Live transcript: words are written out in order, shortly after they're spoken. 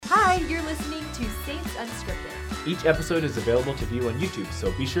Unscripted. Each episode is available to view on YouTube,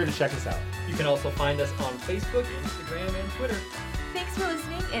 so be sure to check us out. You can also find us on Facebook, Instagram, and Twitter. Thanks for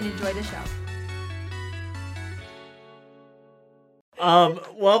listening and enjoy the show.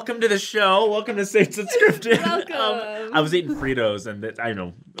 Welcome to the show. Welcome to Saints Unscripted. Welcome. I was eating Fritos, and I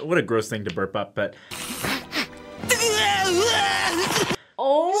know what a gross thing to burp up, but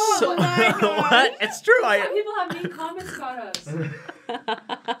Oh my god! What? It's true. Some people have made comments about us.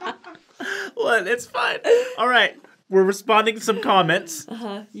 What? It's fine. All right, we're responding to some comments.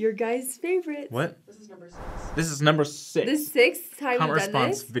 Your guys' favorite. What? This is number 6. This is number 6. The 6th time Comment we've done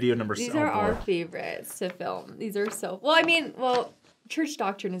response this. video number 6. These are our favorites to film. These are so... Well, church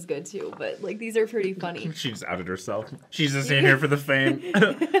doctrine is good too, but like these are pretty funny. She just outed herself. She's just in here for the fame.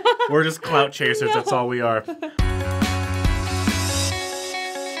 We're just clout chasers. No. That's all we are.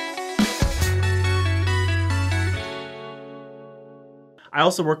 I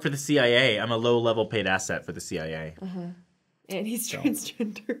also work for the CIA. I'm a low-level paid asset for the CIA. And he's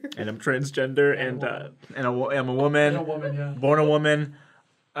transgender. And I'm transgender, and I'm a woman. A woman, yeah. Born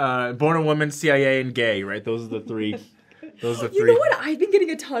a woman, CIA, and gay. Right? Those are the three. Those are the You three. know what I've been getting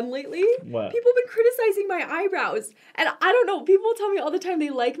a ton lately? What? People have been criticizing my eyebrows. And I don't know, people tell me all the time they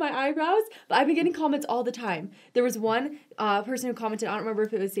like my eyebrows, but I've been getting comments all the time. There was one person who commented, I don't remember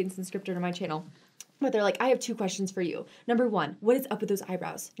if it was Saints Unscripted on my channel, but they're like, I have 2 questions for you. Number 1, what is up with those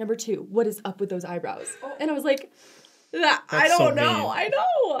eyebrows? Number 2, what is up with those eyebrows? And I was like, I That's so don't know. mean. I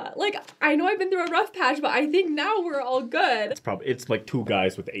know. Like, I know I've been through a rough patch, but I think now we're all good. It's like 2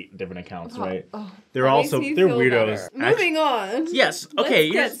 guys with 8 different accounts, right? Oh, They're that makes also me they're feel weirdos. better. Moving on. Yes. Okay.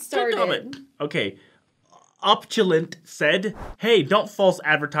 Let's get here's- started. Okay. Opulent said, "Hey, don't false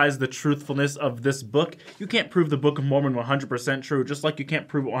advertise the truthfulness of this book. You can't prove the Book of Mormon 100% true, just like you can't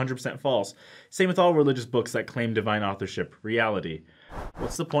prove it 100% false. Same with all religious books that claim divine authorship. Reality."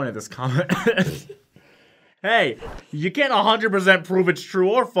 What's the point of this comment? Hey, you can't 100% prove it's true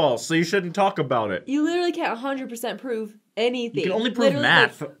or false, so you shouldn't talk about it. You literally can't 100% prove anything. You can only prove Literally,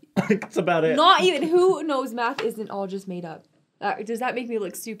 math. That's about it. Not even, who knows math isn't all just made up? Does that make me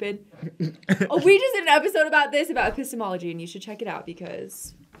look stupid? Oh, we just did an episode about this, about epistemology, and you should check it out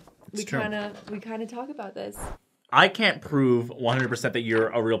because we true. kind of talk about this. I can't prove 100% that you're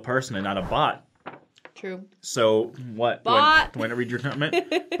a real person and not a bot. True. So what? Bot. Do I read your comment?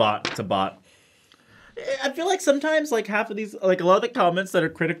 Bot. It's a bot. I feel like sometimes like half of these, like a lot of the comments that are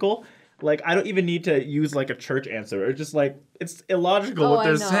critical, like I don't even need to use like a church answer. It's just like it's illogical what I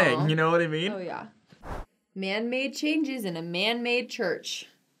they're know. saying. You know what I mean? Oh, yeah. Man-made changes in a man-made church.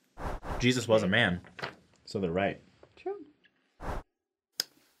 Jesus was a man, so they're right. True.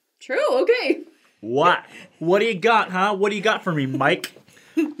 True, okay. What? What do you got, huh? What do you got for me, Mike?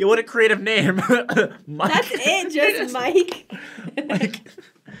 Yeah, what a creative name, Mike. That's it, just Mike. Mike.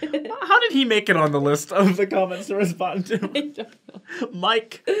 How did he make it on the list of the comments to respond to? I don't know.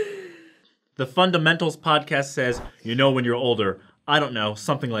 Mike. The Fundamentals podcast says, you know when you're older. I don't know,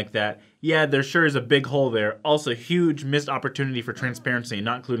 something like that. Yeah, there sure is a big hole there. Also, huge missed opportunity for transparency,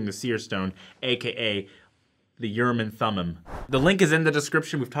 not including the Seer Stone, a.k.a. the Urim and Thummim. The link is in the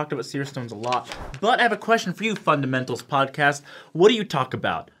description. We've talked about Seer Stones a lot. But I have a question for you, Fundamentals podcast. What do you talk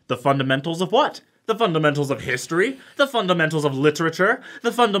about? The fundamentals of what? The fundamentals of history? The fundamentals of literature?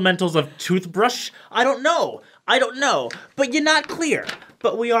 The fundamentals of toothbrush? I don't know. But you're not clear.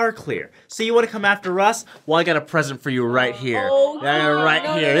 But we are clear. So you want to come after us? Well, I got a present for you right here. Oh, Yeah, right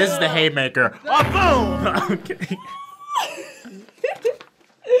no, here. no, This is the no. haymaker. Oh, boom! Okay.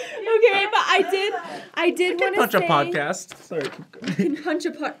 Okay, but I did want to Punch say... a podcast. Sorry. Can punch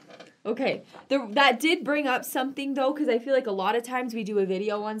a punch. Okay, that did bring up something though, because I feel like a lot of times we do a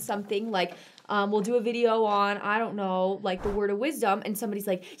video on something like, we'll do a video on, I don't know, like the word of wisdom, and somebody's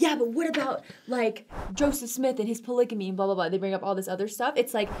like, yeah, but what about like Joseph Smith and his polygamy and blah, blah, blah. They bring up all this other stuff.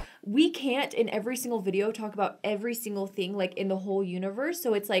 It's like, we can't in every single video talk about every single thing like in the whole universe.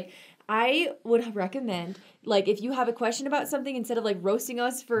 So it's like, I would recommend, like, if you have a question about something, instead of, like, roasting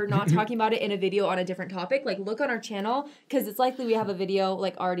us for not talking about it in a video on a different topic, like, look on our channel, because it's likely we have a video,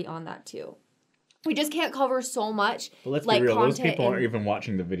 like, already on that, too. We just can't cover so much, But let's like, be real, those content people and- aren't even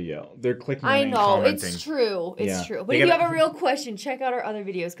watching the video. They're clicking on I it and know, commenting. it's true, it's Yeah. true. But They if you gotta- have a real question, check out our other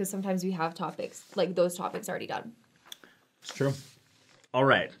videos, because sometimes we have topics, like, those topics already done. It's true. All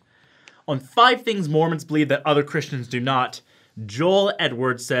right. On 5 things Mormons believe that other Christians do not, Joel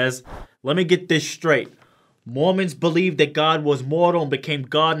Edwards says, let me get this straight. Mormons believe that God was mortal and became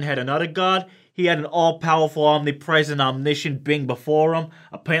God and had another God. He had an all-powerful, omnipresent, omniscient being before him.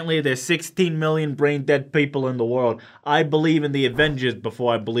 Apparently, there's 16 million brain-dead people in the world. I believe in the Avengers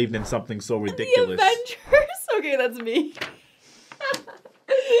before I believed in something so ridiculous. The Avengers? Okay, that's me.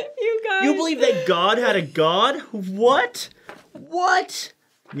 You guys. You believe that God had a God? What? What?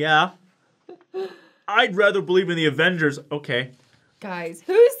 Yeah. I'd rather believe in the Avengers. Okay. Guys,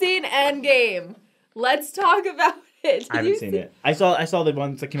 who's seen Endgame? Let's talk about it. I haven't seen it. I saw the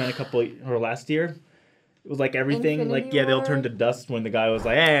ones that came out last year. It was like everything, Infinity they all War? turned to dust when the guy was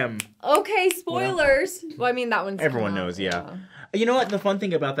like, "Hey, Okay, spoilers. Well, I mean, that one's everyone knows, yeah." You know what? The fun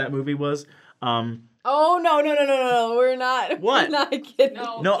thing about that movie was, Oh, no. We're not. What? We're not kidding.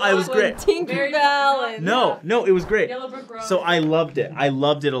 No, I was great. Tinkerbell and... No, it was great. Yellow Brick Road. So I loved it. I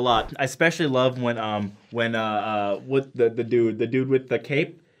loved it a lot. I especially loved when with the dude with the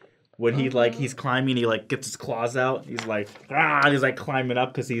cape, when he's climbing, he like gets his claws out. He's like he's like climbing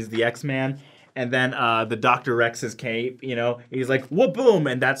up because he's the X-Man. And then the Dr. Rex's cape, he's like whoop boom,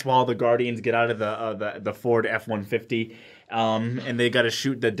 and that's while the Guardians get out of the Ford F-150, and they got to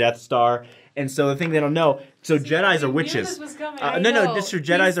shoot the Death Star. And so the thing they don't know, so Jedis are witches. This was coming. No, just your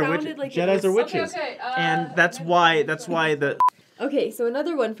Jedis are witches. Like Jedis are witches, Okay, and that's why the. Okay, so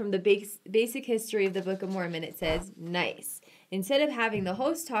another one from the basic history of the Book of Mormon. It says, nice. Instead of having the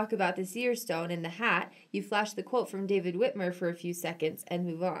host talk about the seer stone and the hat, you flash the quote from David Whitmer for a few seconds and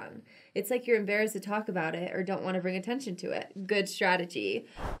move on. It's like you're embarrassed to talk about it or don't want to bring attention to it. Good strategy.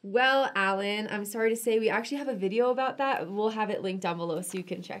 Well, Alan, I'm sorry to say we actually have a video about that. We'll have it linked down below so you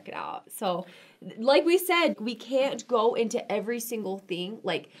can check it out. So, like we said, we can't go into every single thing,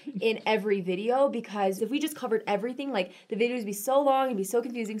 like, in every video, because if we just covered everything, like, the videos would be so long and be so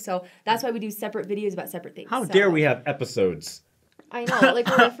confusing. So that's why we do separate videos about separate things. How dare we have episodes? I know, like,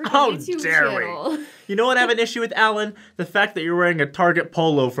 we're a freaking How YouTube dare channel. we? You know what I have an issue with, Alan? The fact that you're wearing a Target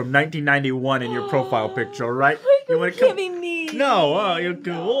polo from 1991 in your profile picture, all right? You can't be mean. No,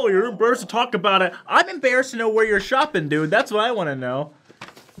 you're embarrassed to talk about it. I'm embarrassed to know where you're shopping, dude. That's what I want to know.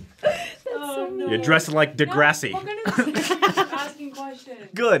 Oh, no. You're dressing like Degrassi. No, we're gonna be asking questions.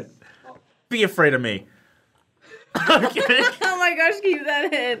 Good. Be afraid of me. I'm kidding. Oh my gosh, keep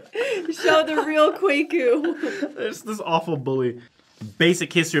that in. Show the real Kwaku. There's this awful bully.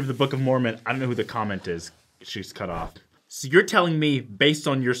 Basic history of the Book of Mormon. I don't know who the comment is. She's cut off. So you're telling me, based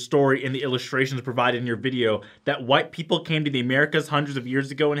on your story and the illustrations provided in your video, that white people came to the Americas hundreds of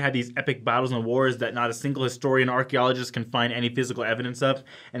years ago and had these epic battles and wars that not a single historian or archaeologist can find any physical evidence of,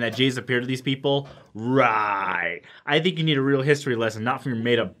 and that Jesus appeared to these people? Right. I think you need a real history lesson, not from your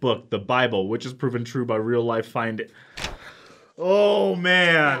made-up book, the Bible, which is proven true by real life find. Oh,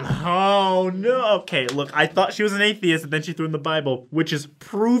 man. Oh, no. Okay, look, I thought she was an atheist, and then she threw in the Bible, which is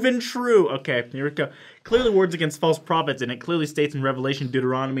proven true. Okay, here we go. Clearly words against false prophets, and it clearly states in Revelation,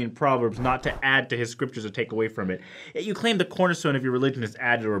 Deuteronomy, and Proverbs not to add to his scriptures or take away from it. Yet you claim the cornerstone of your religion is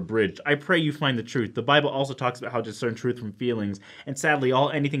added or abridged. I pray you find the truth. The Bible also talks about how to discern truth from feelings, and sadly,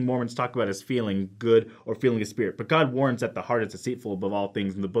 anything Mormons talk about is feeling good or feeling the spirit. But God warns that the heart is deceitful above all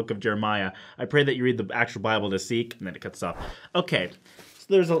things in the book of Jeremiah. I pray that you read the actual Bible to seek, and then it cuts off. Okay,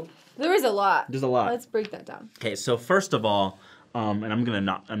 so there is a lot. There's a lot. Let's break that down. Okay, so first of all, and I'm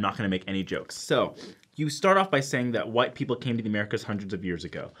not gonna make any jokes. So you start off by saying that white people came to the Americas hundreds of years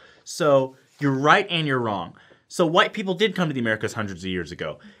ago. So you're right and you're wrong. So white people did come to the Americas hundreds of years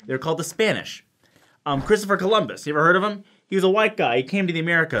ago. They're called the Spanish. Christopher Columbus, you ever heard of him? He was a white guy. He came to the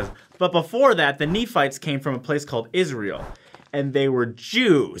Americas. But before that, the Nephites came from a place called Israel. And they were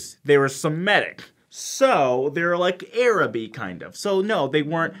Jews. They were Semitic. So they're like Araby kind of. So no, they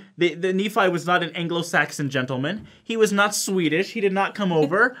weren't. The Nephi was not an Anglo-Saxon gentleman. He was not Swedish. He did not come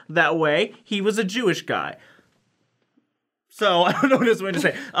over that way. He was a Jewish guy. So I don't know what else to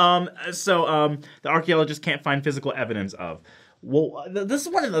say. The archaeologists can't find physical evidence of. Well, this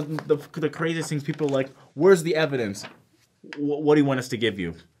is one of the craziest things. People are like, where's the evidence? What do you want us to give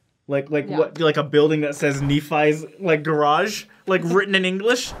you? What? Like a building that says Nephi's like garage, like written in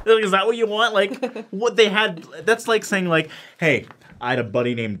English? Is that what you want? Like what they had? That's like saying like, hey, I had a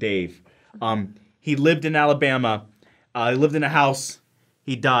buddy named Dave. He lived in Alabama. He lived in a house.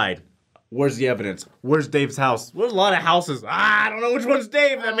 He died. Where's the evidence? Where's Dave's house? There's a lot of houses. I don't know which one's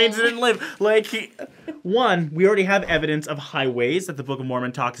Dave. That means he didn't live. We already have evidence of highways that the Book of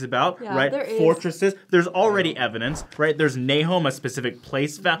Mormon talks about, right? There is. Fortresses. There's already evidence, right? There's Nahum, a specific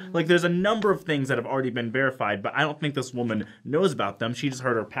place found. Like, there's a number of things that have already been verified, but I don't think this woman knows about them. She just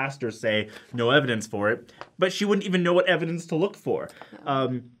heard her pastor say no evidence for it, but she wouldn't even know what evidence to look for.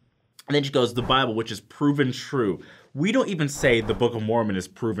 And then she goes, the Bible, which is proven true. We don't even say the Book of Mormon is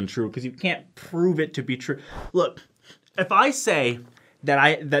proven true because you can't prove it to be true. Look, if I say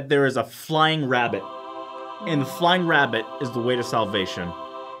that there is a flying rabbit, and the flying rabbit is the way to salvation,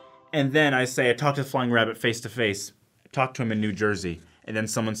 and then I say I talked to the flying rabbit face to face, I talked to him in New Jersey, and then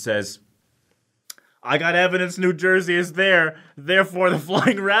someone says, I got evidence New Jersey is there, therefore the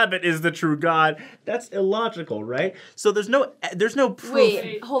flying rabbit is the true God. That's illogical, right? So there's no proof.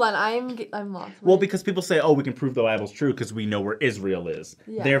 Wait, hold on. I'm lost. Well, because people say, oh, we can prove the Bible's true because we know where Israel is.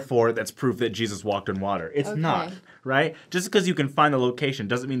 Yeah. Therefore, that's proof that Jesus walked on water. It's not, right? Just because you can find the location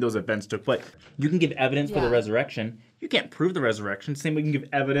doesn't mean those events took place. You can give evidence for the resurrection. You can't prove the resurrection. Same way you can give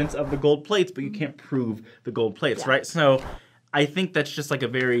evidence of the gold plates, but you can't prove the gold plates, right? So I think that's just like a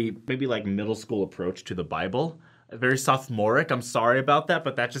very, maybe like middle school approach to the Bible. Very sophomoric. I'm sorry about that,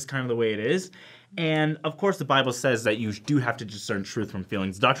 but that's just kind of the way it is. And of course, the Bible says that you do have to discern truth from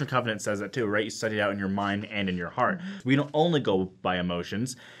feelings. Doctrine and Covenant says that too, right? You study it out in your mind and in your heart. We don't only go by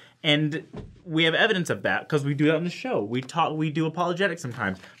emotions. And we have evidence of that because we do that on the show. We do apologetics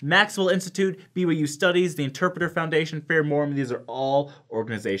sometimes. Maxwell Institute, BYU Studies, the Interpreter Foundation, Fair Mormon, these are all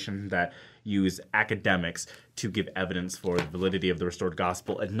organizations that use academics to give evidence for the validity of the restored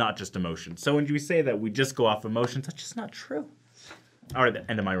gospel and not just emotion. So when you say that we just go off emotions, that's just not true. All right, the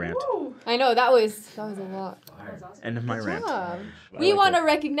end of my rant. Woo. I know, that was a lot. That was awesome. End of my rant. We want to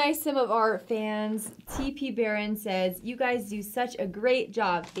recognize some of our fans. TP Barron says, you guys do such a great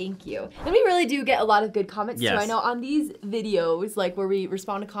job. Thank you. And we really do get a lot of good comments too. I know on these videos, like where we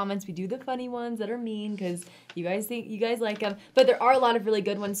respond to comments, we do the funny ones that are mean because you guys like them. But there are a lot of really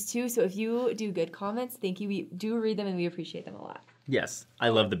good ones too. So if you do good comments, thank you. We do read them and we appreciate them a lot. Yes, I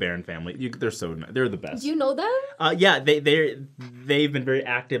love the Barron family. They're the best. Do you know them? Yeah, they've been very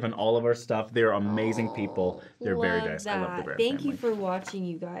active on all of our stuff. They're amazing people. They're very nice. I love the Barron family. Thank you for watching,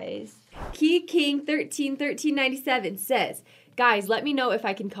 you guys. Key King 1397 says, guys, let me know if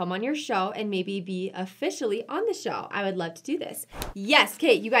I can come on your show and maybe be officially on the show. I would love to do this. Yes,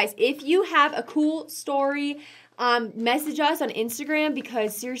 Kate, you guys, if you have a cool story, message us on Instagram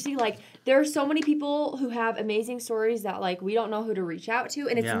because seriously, like, there are so many people who have amazing stories that, like, we don't know who to reach out to,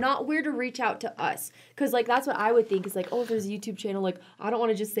 and it's not weird to reach out to us because, like, that's what I would think is, like, oh, if there's a YouTube channel, like, I don't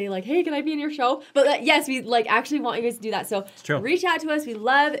want to just say, like, hey, can I be in your show? But, yes, we, like, actually want you guys to do that. So reach out to us. We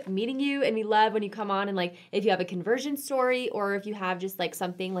love meeting you, and we love when you come on and, like, if you have a conversion story or if you have just, like,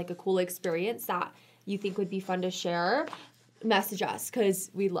 something, like, a cool experience that you think would be fun to share, message us because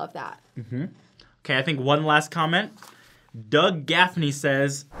we love that. Mm-hmm. Okay, I think one last comment. Doug Gaffney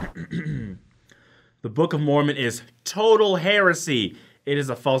says, the Book of Mormon is total heresy. It is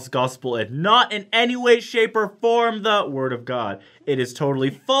a false gospel and not in any way, shape, or form the Word of God. It is totally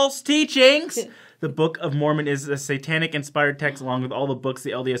false teachings. The Book of Mormon is a satanic-inspired text along with all the books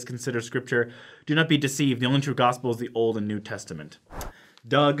the LDS consider scripture. Do not be deceived. The only true gospel is the Old and New Testament.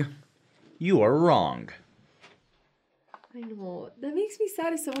 Doug, you are wrong. I know. That makes me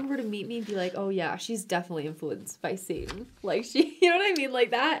sad if someone were to meet me and be like, oh yeah, she's definitely influenced by Satan. Like, you know what I mean?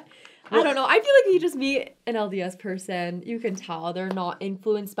 Like that. Well, I don't know. I feel like if you just meet an LDS person, you can tell they're not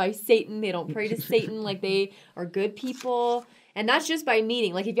influenced by Satan. They don't pray to Satan. Like, they are good people. And that's just by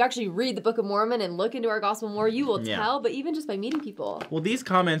meeting. Like, if you actually read the Book of Mormon and look into our gospel more, you will tell. But even just by meeting people. Well, these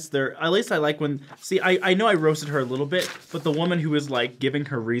comments, at least I like when... See, I know I roasted her a little bit, but the woman who is, like, giving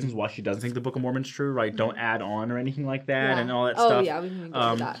her reasons why she doesn't think the Book of Mormon's true, right? Don't add on or anything like that and all that stuff. Oh, yeah, we can even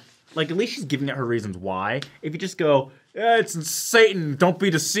go into that. Like, at least she's giving it her reasons why. If you just go, it's Satan, don't be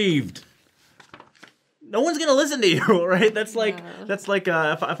deceived. No one's going to listen to you, right? That's like,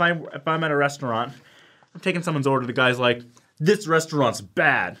 if I'm at a restaurant, I'm taking someone's order, the guy's like... This restaurant's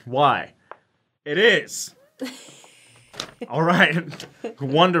bad. Why? It is. All right.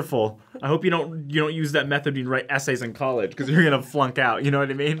 Wonderful. I hope you don't use that method when you write essays in college because you're gonna flunk out. You know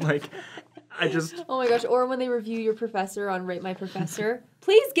what I mean? Like, Oh my gosh. Or when they review your professor on Rate My Professor,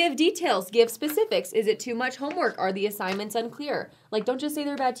 please give details. Give specifics. Is it too much homework? Are the assignments unclear? Like, don't just say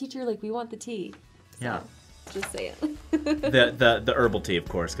they're a bad teacher. Like, we want the tea. So, yeah. Just say it. the herbal tea, of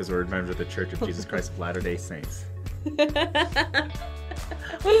course, because we're members of the Church of Jesus Christ of Latter-day Saints.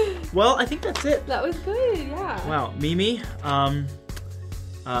 Well, I think that's it. That was good, yeah. Wow, Mimi,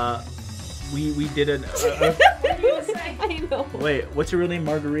 we did an... What are you gonna say? I know. Wait, what's your real name?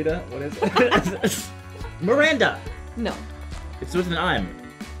 Margarita? What is it? Miranda. No. It's with an I'm.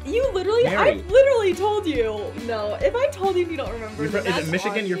 You literally, Mary. I literally told you. No, if I told you and you don't remember, is it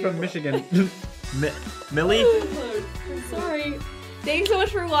Michigan? You're from Michigan. Millie? I'm sorry. Thanks so much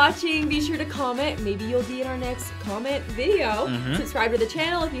for watching. Be sure to comment. Maybe you'll be in our next comment video. Mm-hmm. Subscribe to the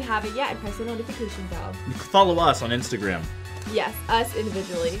channel if you haven't yet and press the notification bell. Follow us on Instagram. Yes, us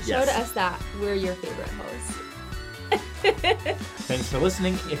individually. Yes. Show to us that we're your favorite host. Thanks for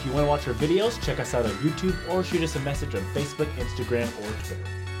listening. If you want to watch our videos, check us out on YouTube or shoot us a message on Facebook, Instagram, or Twitter.